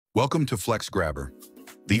Welcome to Flex Grabber,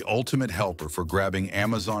 the ultimate helper for grabbing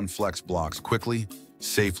Amazon Flex blocks quickly,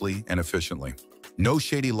 safely, and efficiently. No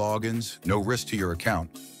shady logins, no risk to your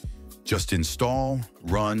account. Just install,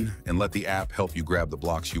 run, and let the app help you grab the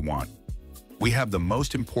blocks you want. We have the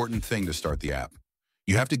most important thing to start the app.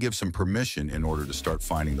 You have to give some permission in order to start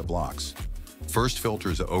finding the blocks. First filter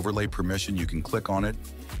is an overlay permission. You can click on it,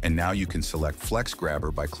 and now you can select Flex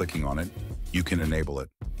Grabber by clicking on it. You can enable it.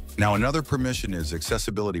 Now, another permission is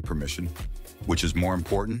accessibility permission, which is more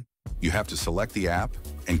important. You have to select the app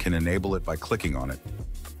and can enable it by clicking on it.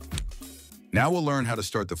 Now we'll learn how to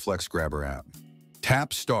start the Flex Grabber app.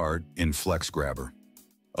 Tap Start in Flex Grabber.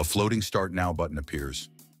 A floating Start Now button appears.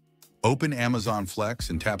 Open Amazon Flex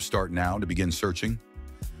and tap Start Now to begin searching.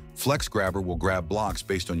 Flex Grabber will grab blocks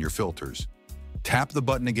based on your filters. Tap the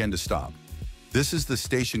button again to stop. This is the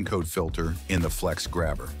station code filter in the Flex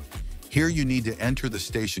Grabber. Here you need to enter the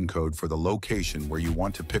station code for the location where you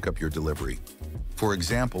want to pick up your delivery. For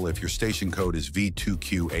example, if your station code is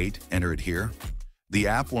V2Q8, enter it here. The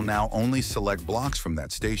app will now only select blocks from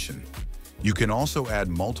that station. You can also add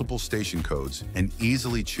multiple station codes and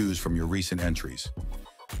easily choose from your recent entries.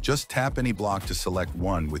 Just tap any block to select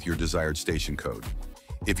one with your desired station code.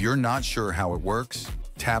 If you're not sure how it works,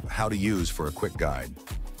 tap How to Use for a quick guide.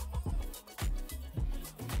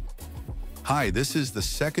 Hi, this is the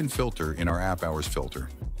second filter in our App Hours filter.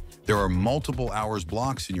 There are multiple hours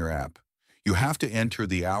blocks in your app. You have to enter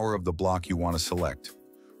the hour of the block you want to select.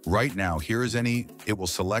 Right now, here is any, it will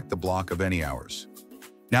select the block of any hours.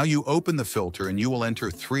 Now you open the filter and you will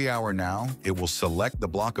enter 3 hour now. It will select the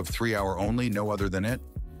block of 3 hour only, no other than it.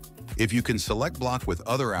 If you can select block with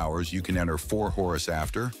other hours, you can enter 4 Horus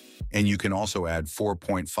after, and you can also add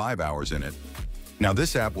 4.5 hours in it. Now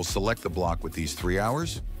this app will select the block with these 3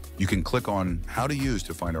 hours. You can click on How to Use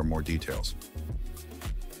to find out more details.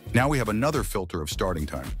 Now we have another filter of starting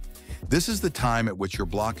time. This is the time at which your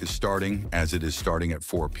block is starting, as it is starting at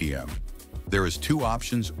 4 p.m. There is 2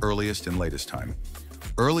 options, earliest and latest time.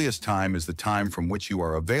 Earliest time is the time from which you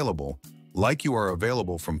are available, like you are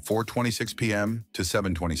available from 4:26 p.m. to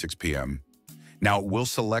 7:26 p.m. Now it will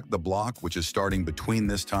select the block which is starting between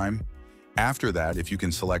this time. After that, if you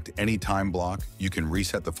can select any time block, you can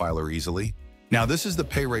reset the filer easily. Now this is the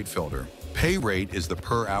pay rate filter. Pay rate is the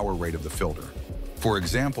per hour rate of the filter. For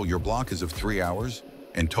example, your block is of 3 hours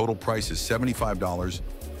and total price is $75,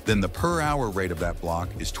 then the per hour rate of that block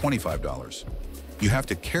is $25. You have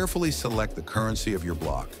to carefully select the currency of your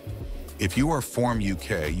block. If you are Form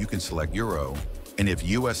UK, you can select Euro, and if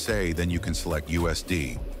USA, then you can select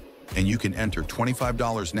USD. And you can enter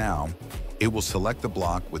 $25 now. It will select the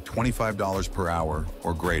block with $25 per hour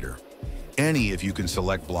or greater. Any if you can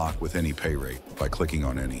select block with any pay rate by clicking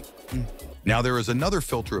on any. Now there is another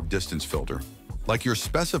filter of distance filter. Like your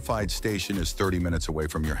specified station is 30 minutes away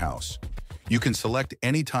from your house. You can select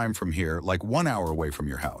any time from here, like 1 hour away from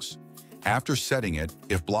your house. After setting it,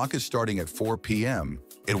 if block is starting at 4 p.m.,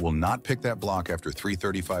 it will not pick that block after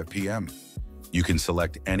 3:35 p.m. You can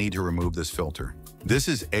select any to remove this filter. This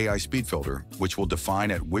is AI speed filter, which will define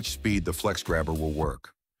at which speed the Flex Grabber will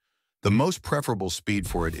work. The most preferable speed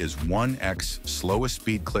for it is 1x. Slowest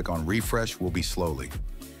speed click on refresh will be slowly.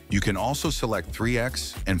 You can also select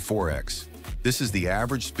 3x and 4x. This is the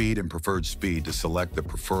average speed and preferred speed to select the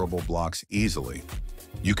preferable blocks easily.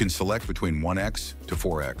 You can select between 1x to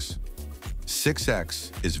 4x.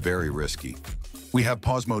 6x is very risky. We have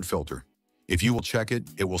pause mode filter. If you will check it,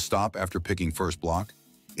 it will stop after picking first block.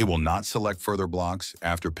 It will not select further blocks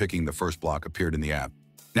after picking the first block appeared in the app.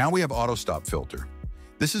 Now we have auto stop filter.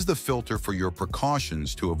 This is the filter for your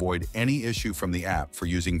precautions to avoid any issue from the app for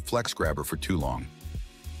using Flex Grabber for too long.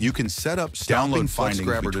 You can set up stopping Flex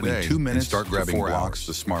Grabber between 2 minutes and start grabbing blocks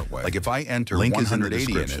the smart way. Like if I enter link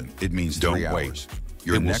 180 in it, it means don't 3 hours. Wait.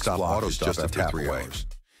 Your next block is just a tap away.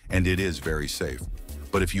 And it is very safe.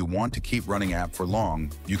 But if you want to keep running app for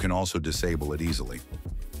long, you can also disable it easily.